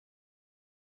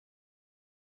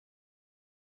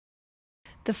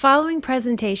The following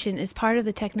presentation is part of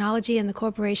the Technology and the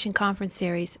Corporation Conference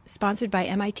Series, sponsored by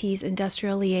MIT's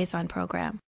Industrial Liaison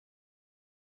Program.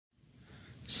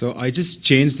 So I just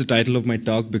changed the title of my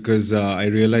talk because I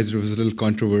realized it was a little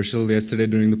controversial yesterday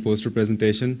during the poster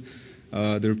presentation.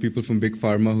 There were people from Big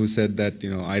Pharma who said that,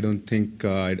 I don't think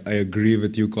I agree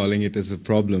with you calling it as a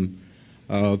problem.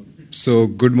 So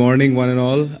good morning, one and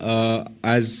all.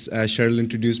 As Cheryl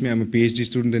introduced me, I'm a PhD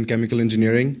student in chemical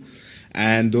engineering.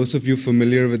 And those of you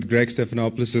familiar with Greg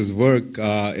Stephanopoulos' work,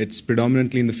 it's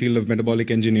predominantly in the field of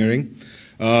metabolic engineering.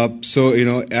 So,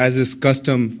 as is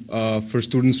custom for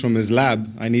students from his lab,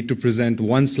 I need to present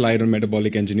one slide on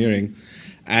metabolic engineering.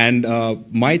 And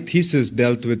my thesis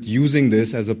dealt with using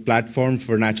this as a platform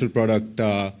for natural product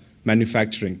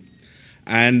manufacturing.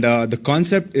 And the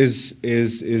concept is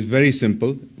very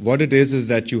simple. What it is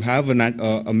that you have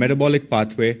a metabolic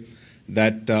pathway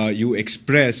that you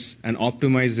express and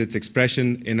optimize its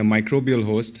expression in a microbial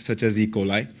host, such as E.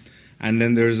 coli. And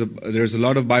then there's a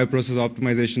lot of bioprocess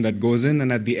optimization that goes in.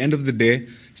 And at the end of the day,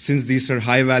 since these are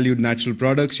high-valued natural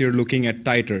products, you're looking at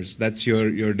titers. That's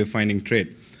your defining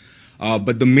trait.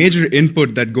 But the major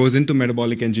input that goes into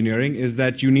metabolic engineering is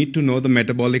that you need to know the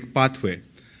metabolic pathway.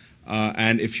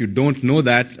 And if you don't know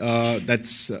that,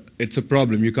 it's a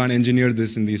problem. You can't engineer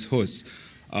this in these hosts.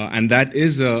 And that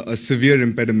is a severe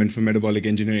impediment for metabolic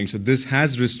engineering. So this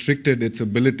has restricted its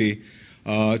ability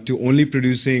to only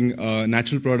producing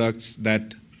natural products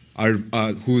that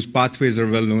whose pathways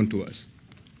are well known to us.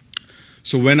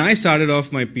 So when I started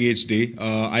off my PhD,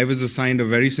 I was assigned a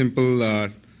very simple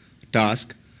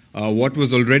task. What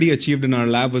was already achieved in our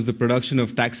lab was the production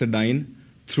of taxidine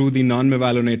through the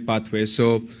non-mevalonate pathway.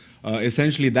 So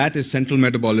essentially that is central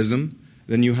metabolism.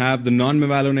 Then you have the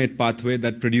non-mevalonate pathway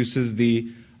that produces the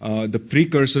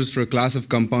precursors for a class of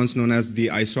compounds known as the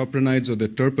isoprenoids or the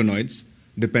terpenoids,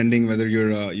 depending whether you're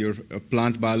a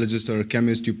plant biologist or a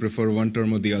chemist, you prefer one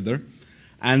term or the other.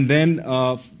 And then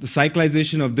the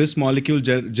cyclization of this molecule,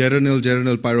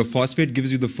 geranyl pyrophosphate,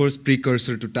 gives you the first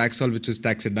precursor to Taxol, which is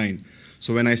taxidine.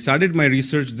 So when I started my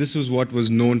research, this was what was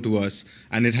known to us,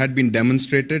 and it had been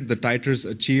demonstrated. The titers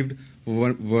achieved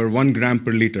were 1 gram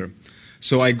per liter.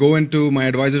 So I go into my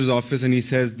advisor's office and he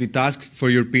says, the task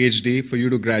for your PhD, for you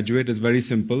to graduate, is very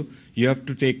simple. You have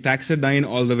to take taxidine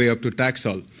all the way up to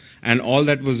Taxol. And all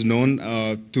that was known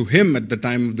to him at the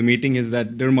time of the meeting is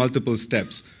that there are multiple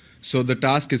steps. So the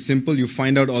task is simple. You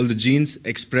find out all the genes,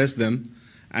 express them,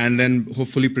 and then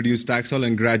hopefully produce Taxol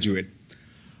and graduate.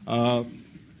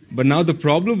 But now the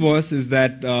problem is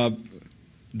that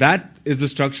that is the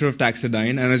structure of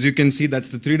taxidine, and as you can see, that's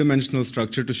the three-dimensional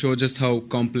structure to show just how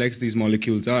complex these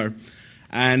molecules are.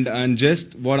 And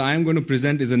just what I'm going to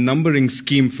present is a numbering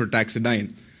scheme for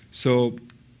taxidine. So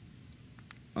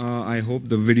I hope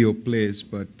the video plays,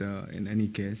 but in any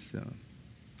case.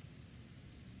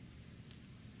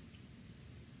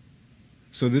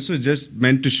 So this was just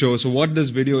meant to show. So what this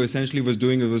video essentially was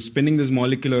doing, it was spinning this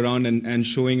molecule around and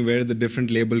showing where the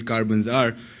different labeled carbons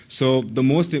are. So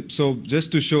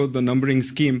just to show the numbering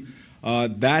scheme,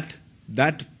 that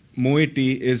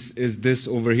moiety is this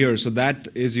over here. So that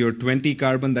is your 20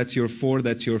 carbon, that's your 4,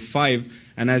 that's your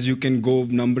 5. And as you can go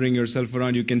numbering yourself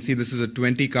around, you can see this is a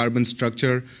 20 carbon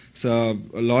structure. So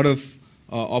a lot of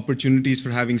opportunities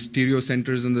for having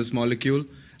stereocenters in this molecule.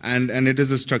 And it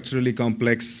is a structurally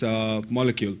complex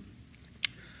molecule.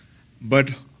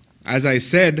 But as I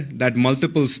said, that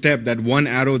multiple step, that one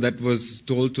arrow that was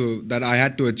that I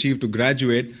had to achieve to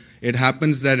graduate, it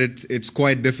happens that it's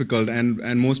quite difficult,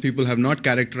 and most people have not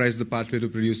characterized the pathway to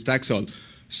produce Taxol.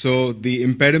 So the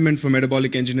impediment for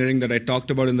metabolic engineering that I talked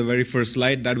about in the very first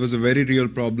slide, that was a very real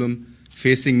problem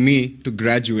facing me to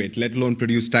graduate, let alone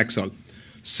produce Taxol.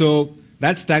 So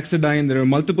that's taxidine. There are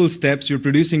multiple steps. You're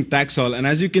producing Taxol. And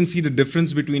as you can see, the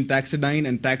difference between taxidine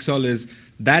and Taxol is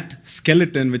that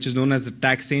skeleton, which is known as the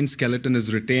taxane skeleton,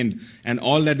 is retained. And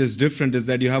all that is different is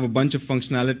that you have a bunch of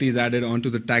functionalities added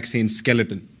onto the taxane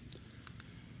skeleton.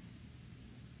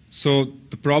 So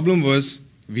the problem was,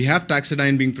 we have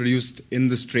taxidine being produced in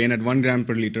the strain at 1 gram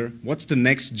per liter. What's the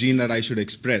next gene that I should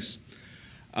express?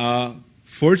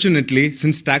 Fortunately,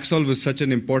 since Taxol was such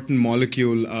an important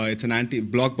molecule, it's an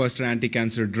blockbuster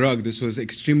anti-cancer drug, this was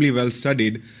extremely well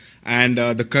studied. And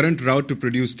the current route to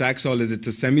produce Taxol is it's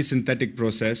a semi-synthetic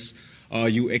process.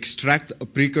 You extract a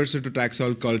precursor to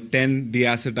Taxol called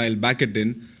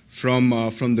 10-deacetyl-baccatin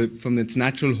from its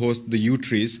natural host, the yew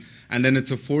trees. And then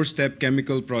it's a 4-step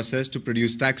chemical process to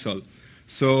produce Taxol.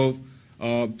 So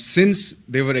since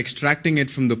they were extracting it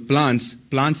from the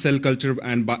plant cell culture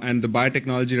and the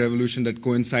biotechnology revolution that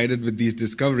coincided with these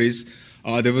discoveries,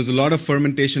 there was a lot of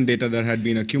fermentation data that had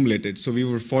been accumulated. So we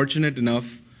were fortunate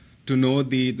enough to know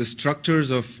the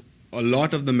structures of a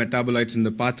lot of the metabolites in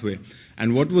the pathway.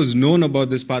 And what was known about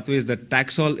this pathway is that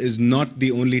Taxol is not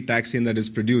the only taxane that is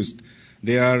produced.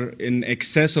 There are in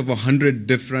excess of 100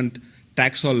 different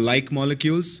Taxol-like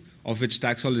molecules, of which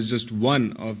Taxol is just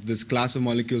one of this class of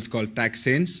molecules called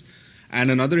taxanes. And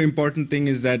another important thing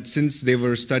is that since they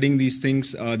were studying these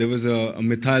things, there was a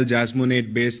methyl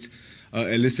jasmonate-based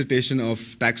elicitation of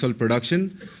Taxol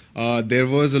production. There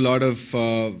was a lot of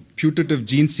putative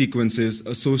gene sequences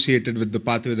associated with the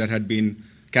pathway that had been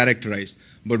characterized.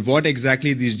 But what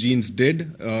exactly these genes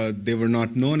did, they were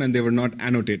not known and they were not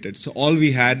annotated. So all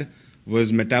we had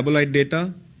was metabolite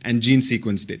data and gene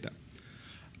sequence data.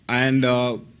 And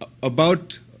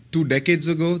about 2 decades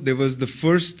ago, there was the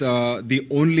first, the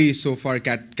only so far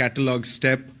cataloged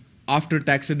step after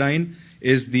taxidine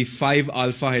is the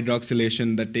 5-alpha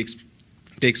hydroxylation that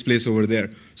takes place over there.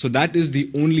 So that is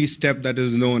the only step that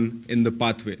is known in the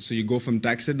pathway. So you go from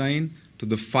taxidine to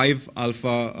the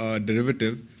 5-alpha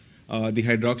derivative, the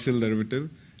hydroxyl derivative,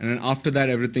 and then after that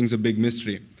everything's a big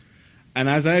mystery. And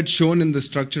as I had shown in the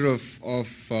structure of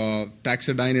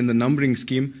taxidine in the numbering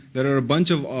scheme, there are a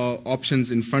bunch of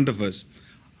options in front of us.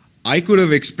 I could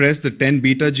have expressed the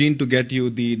 10-beta gene to get you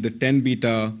the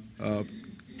 10-beta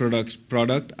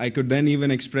product. I could then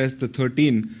even express the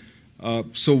 13.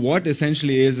 So what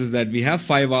essentially is that we have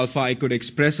 5-alpha. I could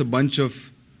express a bunch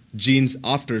of genes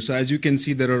after. So as you can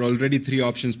see, there are already 3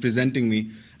 options presenting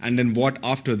me, and then what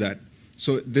after that?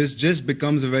 So this just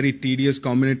becomes a very tedious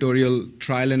combinatorial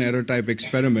trial and error type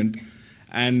experiment.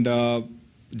 And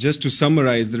just to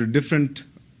summarize, there are different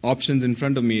options in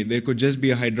front of me. There could just be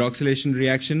a hydroxylation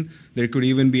reaction. There could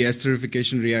even be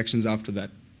esterification reactions after that.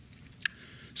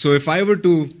 So if I were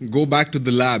to go back to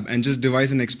the lab and just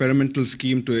devise an experimental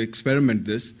scheme to experiment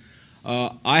this,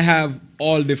 I have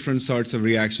all different sorts of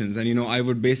reactions. And I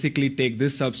would basically take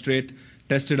this substrate,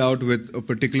 test it out with a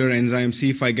particular enzyme, see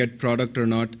if I get product or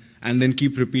not, and then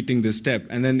keep repeating this step.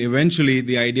 And then eventually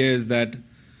the idea is that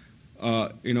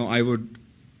I would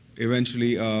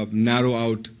eventually narrow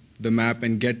out the map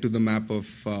and get to the map of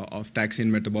taxane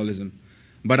metabolism.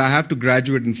 But I have to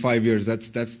graduate in 5 years.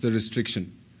 That's the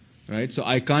restriction, right? So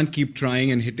I can't keep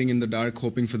trying and hitting in the dark,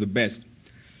 hoping for the best.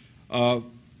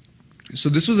 So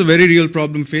this was a very real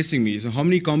problem facing me. So how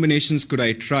many combinations could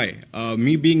I try?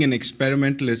 Me being an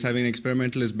experimentalist, having an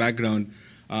experimentalist background,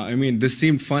 I mean, this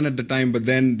seemed fun at the time, but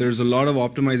then there's a lot of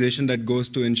optimization that goes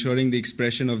to ensuring the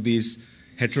expression of these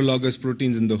heterologous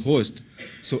proteins in the host.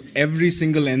 So every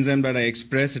single enzyme that I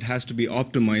express, it has to be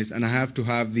optimized, and I have to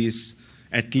have these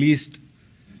at least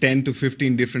 10 to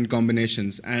 15 different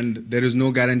combinations, and there is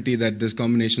no guarantee that these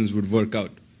combinations would work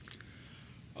out.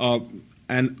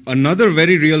 And another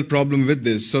very real problem with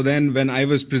this, so then when I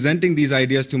was presenting these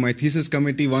ideas to my thesis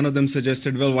committee, one of them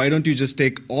suggested, well, why don't you just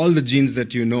take all the genes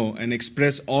that you know and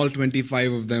express all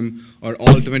 25 of them, or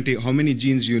all 20, how many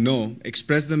genes you know,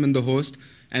 express them in the host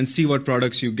and see what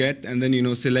products you get, and then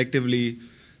selectively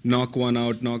knock one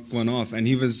out, knock one off. And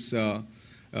he was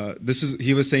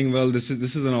he was saying, well, this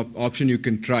is an option you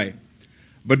can try.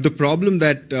 But the problem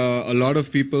that a lot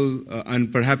of people,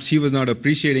 and perhaps he was not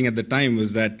appreciating at the time,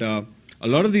 was that a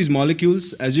lot of these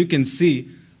molecules, as you can see,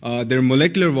 their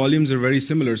molecular volumes are very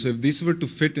similar. So if these were to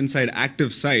fit inside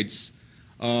active sites,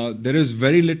 there is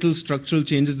very little structural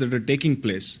changes that are taking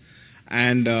place.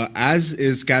 And as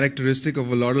is characteristic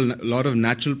of a lot of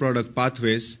natural product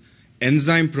pathways,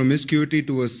 enzyme promiscuity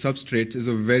towards substrates is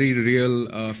a very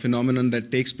real phenomenon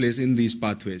that takes place in these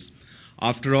pathways.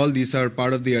 After all, these are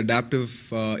part of the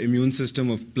adaptive immune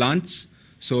system of plants.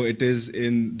 So it is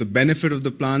in the benefit of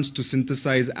the plants to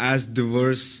synthesize as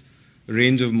diverse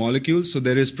range of molecules. So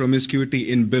there is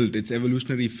promiscuity inbuilt. It's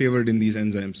evolutionarily favored in these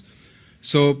enzymes.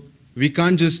 So we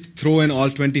can't just throw in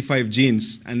all 25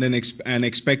 genes and then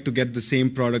expect to get the same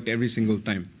product every single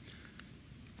time.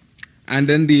 And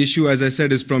then the issue, as I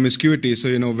said, is promiscuity.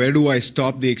 So, where do I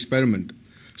stop the experiment?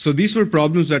 So these were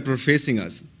problems that were facing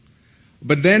us.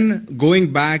 But then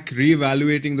going back,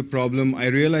 reevaluating the problem, I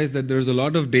realized that there's a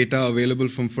lot of data available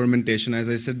from fermentation. As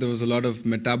I said, there was a lot of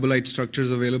metabolite structures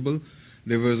available.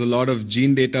 There was a lot of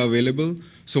gene data available.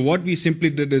 So what we simply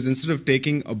did is, instead of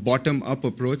taking a bottom-up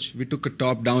approach, we took a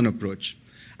top-down approach.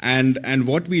 And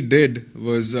what we did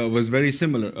was very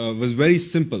similar, was very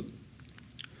simple.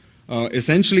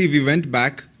 Essentially, we went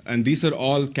back, and these are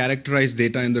all characterized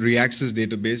data in the Reaxis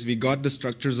database. We got the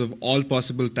structures of all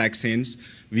possible taxanes.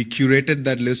 We curated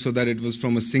that list so that it was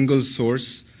from a single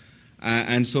source.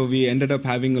 And so we ended up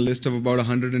having a list of about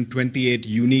 128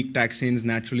 unique taxanes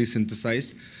naturally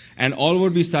synthesized. And all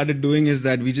what we started doing is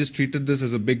that we just treated this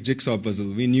as a big jigsaw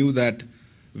puzzle. We knew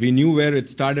where it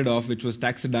started off, which was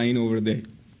taxidine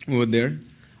over there.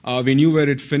 We knew where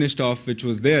it finished off, which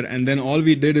was there. And then all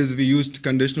we did is we used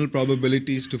conditional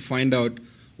probabilities to find out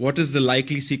what is the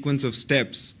likely sequence of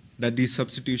steps that these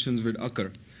substitutions would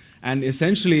occur. And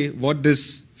essentially, what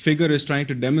this figure is trying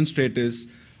to demonstrate is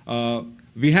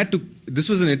this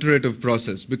was an iterative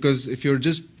process, because if you're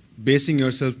just basing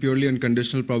yourself purely on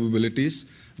conditional probabilities,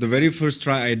 the very first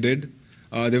try I did,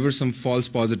 there were some false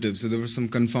positives, so there were some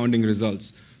confounding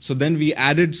results. So then we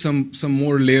added some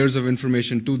more layers of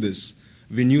information to this.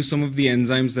 We knew some of the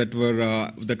enzymes that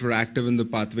were active in the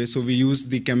pathway, so we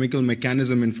used the chemical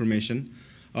mechanism information.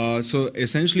 So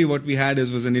essentially what we had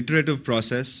was an iterative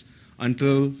process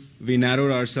until we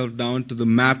narrowed ourselves down to the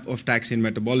map of taxane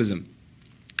metabolism.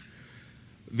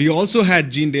 We also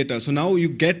had gene data. So now you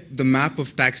get the map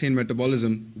of taxane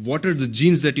metabolism. What are the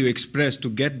genes that you express to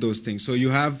get those things? So you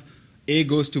have A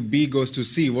goes to B goes to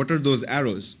C. What are those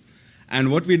arrows?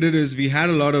 And what we did is we had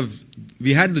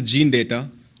the gene data.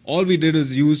 All we did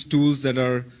is use tools that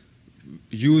are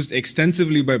used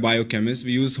extensively by biochemists.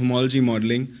 We used homology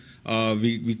modeling.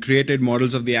 We created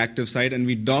models of the active site, and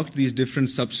we docked these different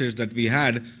substrates that we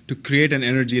had to create an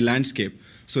energy landscape.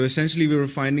 So essentially we were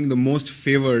finding the most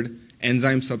favored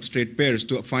enzyme substrate pairs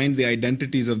to find the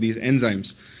identities of these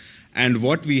enzymes. And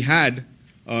what we had,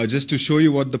 just to show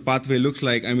you what the pathway looks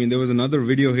like, I mean, there was another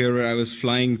video here where I was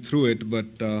flying through it,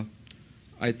 but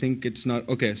I think it's not,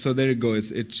 okay, so there it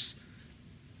goes.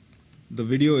 The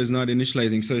video is not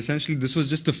initializing. So essentially this was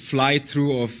just a fly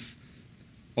through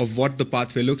of what the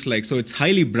pathway looks like. So it's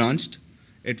highly branched.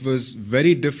 It was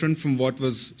very different from what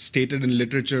was stated in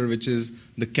literature, which is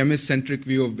the chemist-centric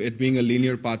view of it being a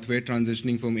linear pathway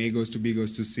transitioning from A goes to B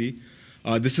goes to C.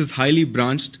 This is highly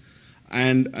branched,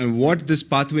 and what this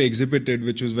pathway exhibited,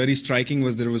 which was very striking,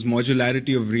 was there was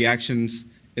modularity of reactions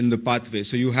in the pathway.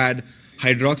 So you had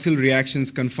hydroxyl reactions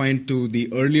confined to the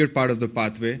earlier part of the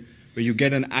pathway, where you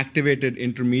get an activated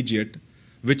intermediate,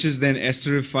 which is then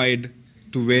esterified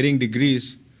to varying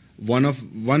degrees,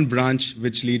 one branch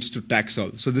which leads to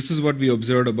Taxol. So this is what we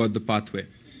observed about the pathway.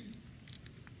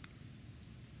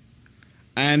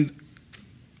 And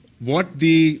what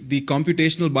the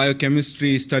computational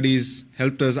biochemistry studies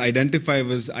helped us identify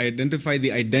was identify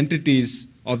the identities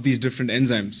of these different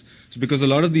enzymes. So because a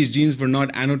lot of these genes were not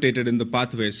annotated in the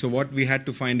pathway, so what we had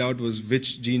to find out was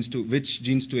which genes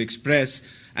to express,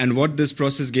 and what this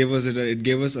process gave us, it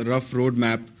gave us a rough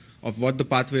roadmap of what the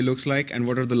pathway looks like and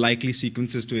what are the likely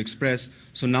sequences to express.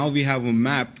 So now we have a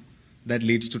map that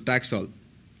leads to Taxol.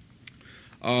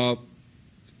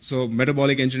 So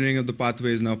metabolic engineering of the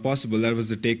pathway is now possible. That was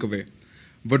the takeaway.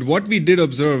 But what we did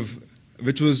observe,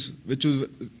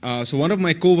 so one of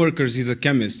my coworkers, he's a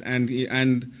chemist,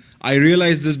 and I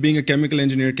realized this being a chemical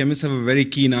engineer, chemists have a very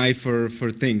keen eye for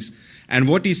things. And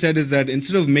what he said is that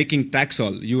instead of making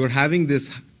Taxol, you were having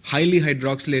this highly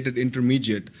hydroxylated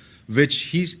intermediate,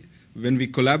 which when we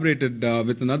collaborated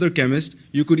with another chemist,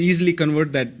 you could easily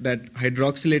convert that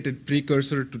hydroxylated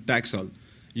precursor to Taxol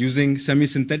using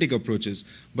semi-synthetic approaches.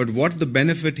 But what the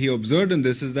benefit he observed in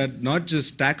this is that not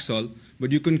just Taxol,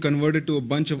 but you can convert it to a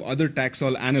bunch of other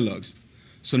Taxol analogs.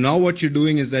 So now what you're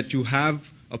doing is that you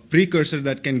have a precursor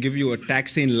that can give you a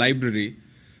taxane library,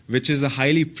 which is a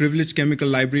highly privileged chemical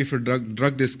library for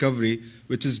drug discovery,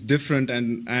 which is different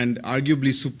and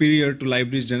arguably superior to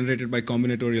libraries generated by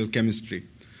combinatorial chemistry.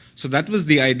 So that was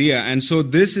the idea, and so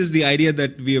this is the idea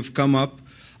that we have come up.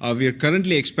 We are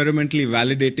currently experimentally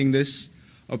validating this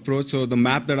approach. So the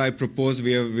map that I propose,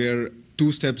 we're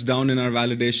 2 steps down in our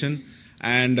validation,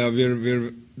 and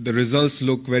the results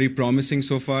look very promising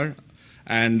so far,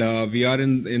 and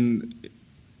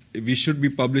we should be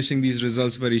publishing these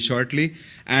results very shortly.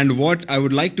 And what I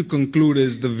would like to conclude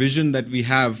is the vision that we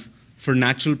have for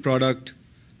natural product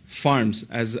farms,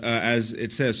 as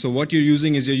it says. So what you're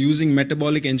using is you're using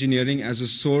metabolic engineering as a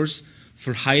source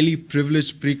for highly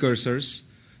privileged precursors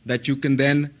that you can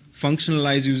then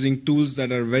functionalize using tools that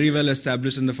are very well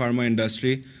established in the pharma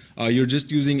industry. You're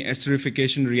just using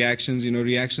esterification reactions,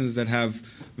 reactions that have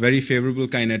very favorable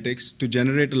kinetics to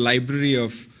generate a library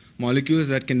of molecules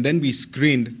that can then be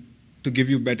screened to give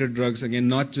you better drugs, again,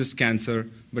 not just cancer,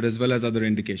 but as well as other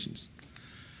indications.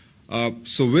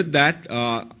 So with that,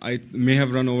 I may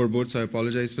have run overboard, so I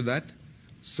apologize for that.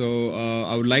 So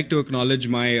I would like to acknowledge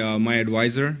my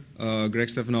advisor, Greg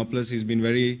Stephanopoulos. He's been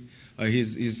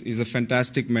he's a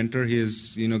fantastic mentor. He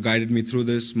has guided me through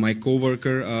this. My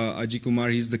coworker, Ajay Kumar,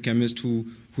 he's the chemist who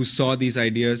saw these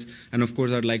ideas. And of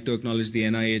course, I'd like to acknowledge the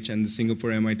NIH and the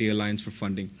Singapore MIT Alliance for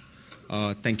funding.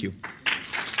 Thank you.